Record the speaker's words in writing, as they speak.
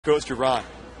Goes to Ron.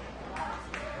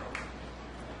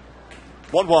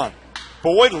 1-1.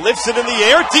 Boyd lifts it in the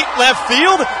air, deep left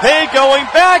field. Hay going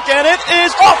back, and it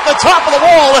is off the top of the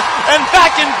wall and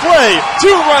back in play.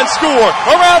 2-run score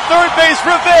around third base.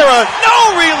 Rivera, no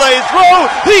relay throw.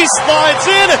 He slides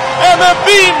in, and the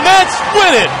B-Mets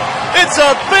win it. It's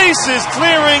a bases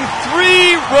clearing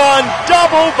 3-run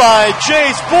double by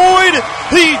Jayce Boyd.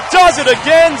 He does it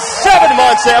again 7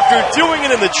 months after doing it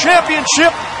in the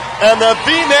championship. And the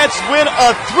B-Mets win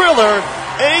a thriller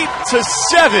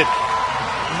 8-7.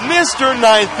 Mr.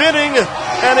 Ninth Inning,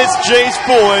 and it's Jayce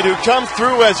Boyd who comes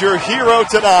through as your hero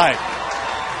tonight.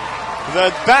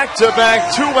 The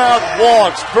back-to-back two-out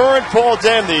walks burn Paul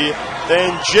Demney.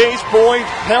 Then Jayce Boyd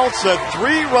pelts a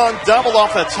 3-run double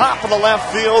off the top of the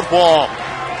left field wall.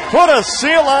 Put a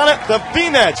seal on it. The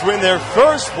B-Mets win their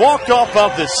first walk-off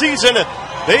of the season.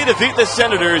 They defeat the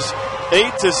Senators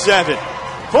 8-7.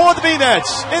 For the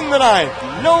B-Mets in the ninth,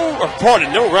 no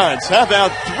runs. How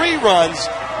about 3 runs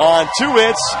on 2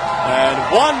 hits and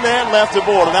 1 man left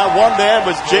aboard? And that 1 man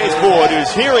was Jayce Boyd, who's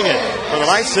hearing it from the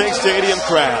Light Sing Stadium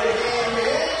crowd.